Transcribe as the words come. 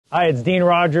Hi, it's Dean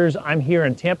Rogers. I'm here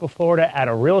in Tampa, Florida at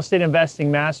a real estate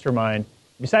investing mastermind.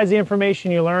 Besides the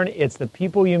information you learn, it's the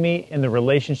people you meet and the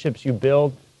relationships you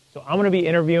build. So I'm going to be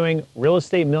interviewing real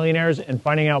estate millionaires and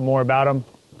finding out more about them.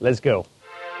 Let's go.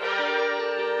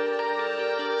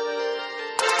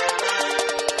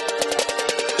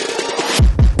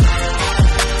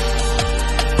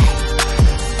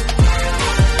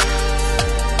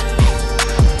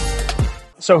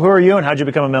 So who are you and how'd you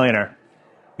become a millionaire?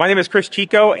 My name is Cris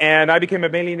Chico, and I became a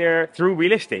millionaire through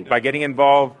real estate by getting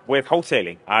involved with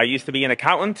wholesaling. I used to be an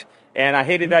accountant, and I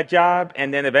hated that job.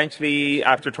 And then eventually,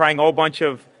 after trying a whole bunch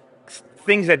of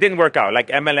things that didn't work out, like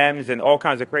MLMs and all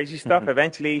kinds of crazy stuff,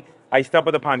 eventually I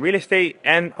stumbled upon real estate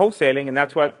and wholesaling, and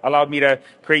that's what allowed me to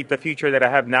create the future that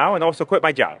I have now and also quit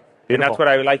my job. Beautiful. And that's what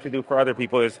I would like to do for other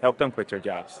people, is help them quit their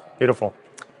jobs. Beautiful.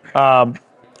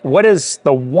 What is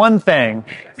the one thing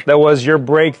that was your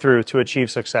breakthrough to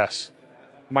achieve success?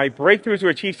 My breakthrough to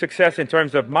achieve success in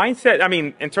terms of mindset,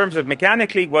 in terms of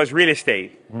mechanically, was real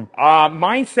estate.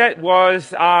 Mindset was,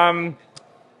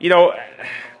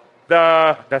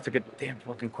 that's a good damn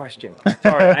fucking question.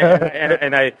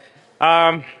 Sorry.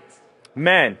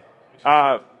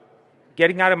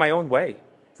 Getting out of my own way.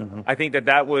 I think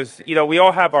that was, we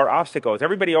all have our obstacles.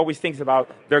 Everybody always thinks about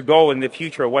their goal in the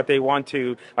future, what they want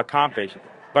to accomplish.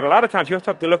 But a lot of times you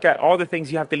have to look at all the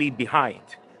things you have to leave behind,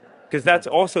 because that's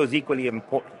also is equally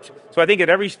important. So I think at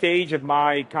every stage of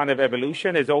my kind of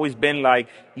evolution has always been like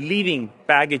leaving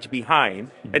baggage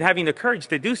behind and having the courage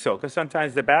to do so, because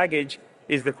sometimes the baggage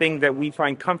is the thing that we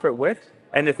find comfort with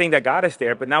and the thing that got us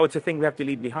there, but now it's the thing we have to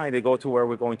leave behind to go to where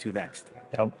we're going to next.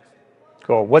 Yep.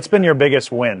 Cool. What's been your biggest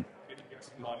win?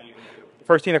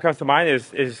 First thing that comes to mind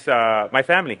is my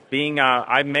family.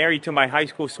 I'm married to my high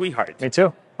school sweetheart. Me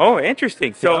too. Oh,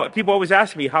 interesting. So people always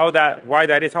ask me why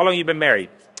that is. How long have you been married?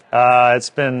 It's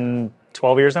been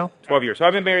 12 years now. 12 years. So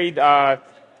I've been married a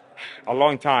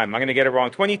long time. I'm going to get it wrong.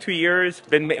 22 years.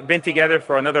 Been together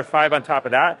for another 5 on top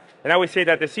of that. And I always say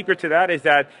that the secret to that is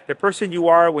that the person you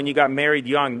are when you got married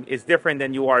young is different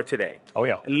than you are today. Oh,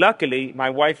 yeah. Luckily, my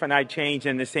wife and I changed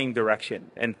in the same direction,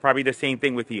 and probably the same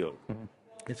thing with you.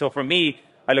 And so for me,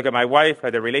 I look at my wife,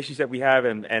 at the relationship we have,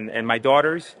 and my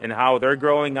daughters, and how they're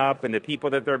growing up, and the people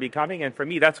that they're becoming. And for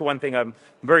me, that's one thing I'm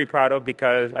very proud of,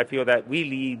 because I feel that we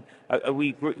lead,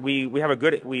 we have a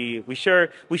good, we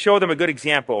show them a good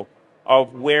example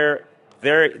of where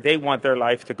they want their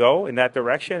life to go in that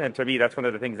direction. And to me, that's one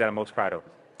of the things that I'm most proud of.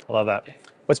 I love that.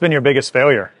 What's been your biggest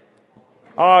failure?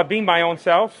 Being my own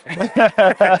self.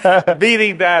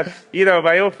 Meaning that,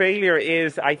 my own failure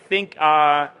is, I think,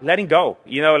 letting go.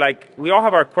 Like, we all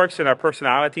have our quirks and our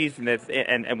personalities,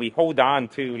 and we hold on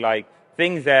to, like,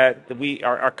 things that we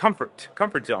are our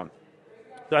comfort zone.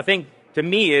 So I think, to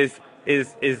me, is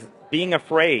being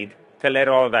afraid to let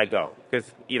all of that go.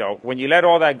 Because, when you let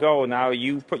all that go, now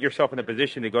you put yourself in a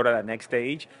position to go to that next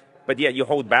stage. But yet you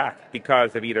hold back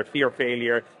because of either fear of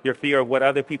failure, your fear of what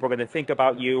other people are going to think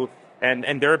about you,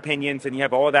 and their opinions, and you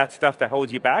have all that stuff that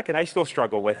holds you back. And I still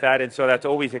struggle with that. And so that's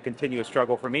always a continuous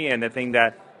struggle for me, and the thing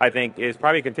that I think is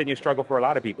probably a continuous struggle for a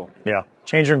lot of people. Yeah.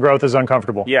 Change and growth is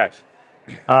uncomfortable. Yes.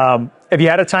 If you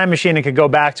had a time machine and could go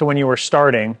back to when you were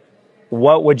starting,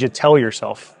 what would you tell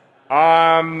yourself?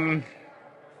 Don't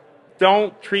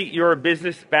treat your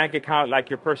business bank account like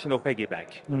your personal piggy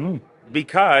bank.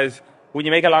 Because when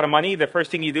you make a lot of money, the first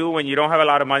thing you do when you don't have a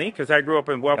lot of money, because I grew up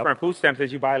in welfare and food stamps,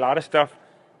 is you buy a lot of stuff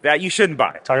that you shouldn't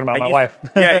buy. Talking about my wife.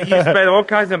 Yeah, you spend all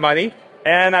kinds of money.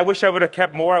 And I wish I would have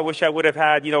kept more. I wish I would have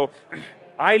had,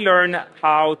 I learned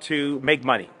how to make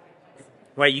money.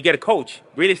 Right? You get a coach.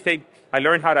 Real estate, I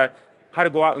learned how to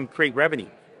go out and create revenue.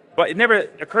 But it never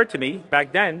occurred to me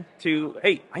back then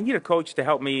hey, I need a coach to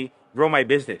help me grow my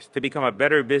business, to become a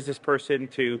better business person,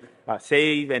 to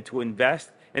save and to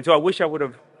invest. And so I wish I would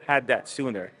have had that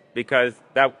sooner, because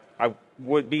I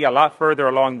would be a lot further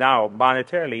along now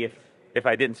monetarily if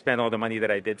I didn't spend all the money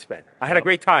that I did spend. I had a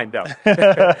great time, though.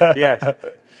 Yes.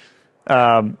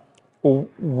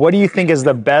 What do you think is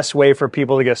the best way for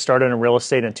people to get started in real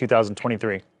estate in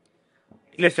 2023?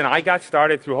 Listen, I got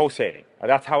started through wholesaling.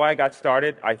 That's how I got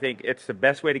started. I think it's the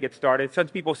best way to get started. Some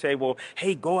people say, well,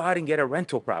 hey, go out and get a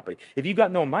rental property. If you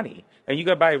got no money and you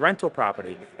got to buy a rental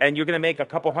property and you're going to make a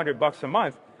couple $100 a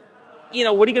month, what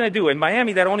are you going to do? In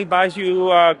Miami, that only buys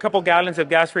you a couple gallons of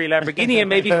gas for your Lamborghini and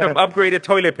maybe some upgraded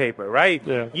toilet paper, right?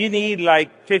 Yeah. You need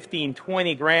like 15,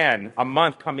 20 grand a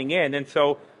month coming in. And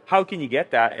so how can you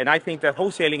get that? And I think that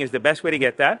wholesaling is the best way to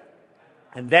get that.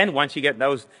 And then once you get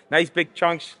those nice big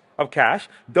chunks of cash,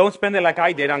 don't spend it like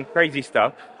I did on crazy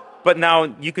stuff. But now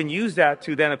you can use that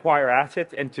to then acquire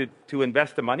assets and to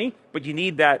invest the money. But you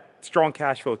need that strong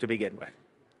cash flow to begin with.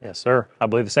 Yes, sir. I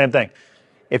believe the same thing.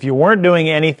 If you weren't doing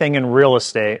anything in real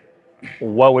estate,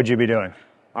 what would you be doing?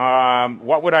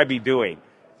 What would I be doing?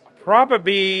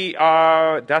 Probably,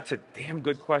 that's a damn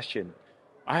good question.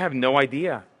 I have no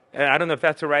idea. And I don't know if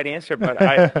that's the right answer, but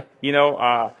I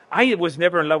was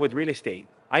never in love with real estate.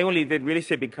 I only did real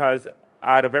estate because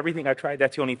out of everything I tried,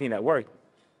 that's the only thing that worked.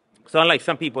 So unlike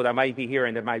some people that might be here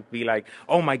and that might be like,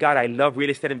 oh my God, I love real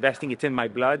estate investing. It's in my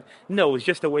blood. No, it's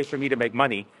just a way for me to make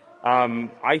money.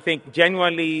 I think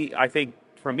genuinely,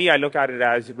 for me, I look at it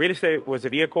as real estate was a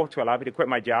vehicle to allow me to quit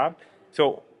my job.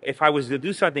 So if I was to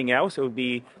do something else, it would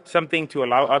be something to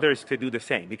allow others to do the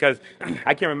same. Because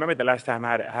I can't remember the last time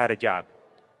I had a job.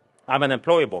 I'm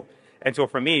unemployable. And so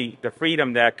for me, the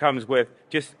freedom that comes with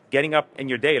just getting up in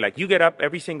your day, like you get up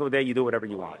every single day, you do whatever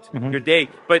you want. Your day,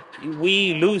 but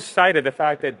we lose sight of the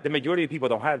fact that the majority of people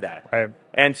don't have that. Right.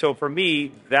 And so for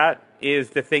me, that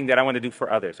is the thing that I want to do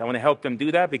for others. I want to help them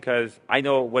do that because I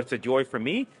know what's a joy for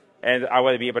me, and I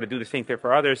want to be able to do the same thing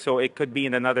for others. So it could be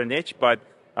in another niche, but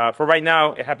for right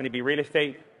now, it happened to be real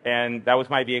estate, and that was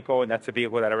my vehicle, and that's the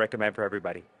vehicle that I recommend for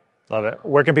everybody. Love it.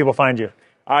 Where can people find you?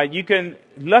 You can,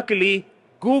 luckily,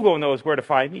 Google knows where to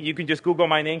find me. You can just Google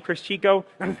my name, Cris Chico.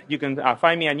 You can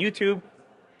find me on YouTube.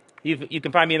 You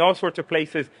can find me in all sorts of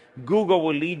places. Google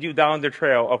will lead you down the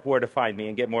trail of where to find me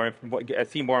and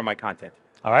see more of my content.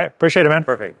 All right. Appreciate it, man.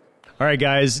 Perfect. All right,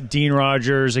 guys. Dean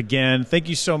Rogers again. Thank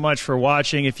you so much for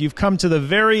watching. If you've come to the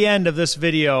very end of this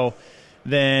video,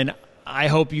 then I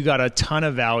hope you got a ton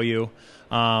of value.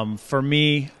 For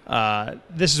me,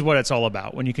 this is what it's all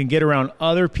about. When you can get around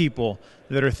other people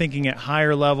that are thinking at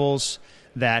higher levels,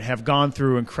 that have gone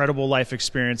through incredible life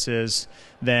experiences,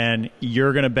 then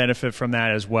you're going to benefit from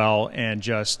that as well. And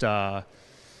just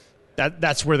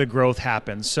that's where the growth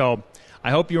happens. So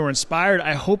I hope you were inspired.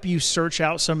 I hope you search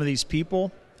out some of these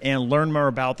people and learn more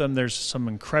about them. There's some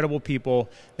incredible people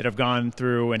that have gone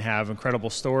through and have incredible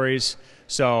stories.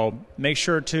 So make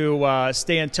sure to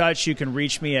stay in touch. You can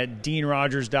reach me at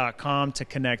deanrogers.com to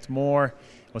connect more.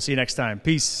 We'll see you next time.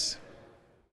 Peace.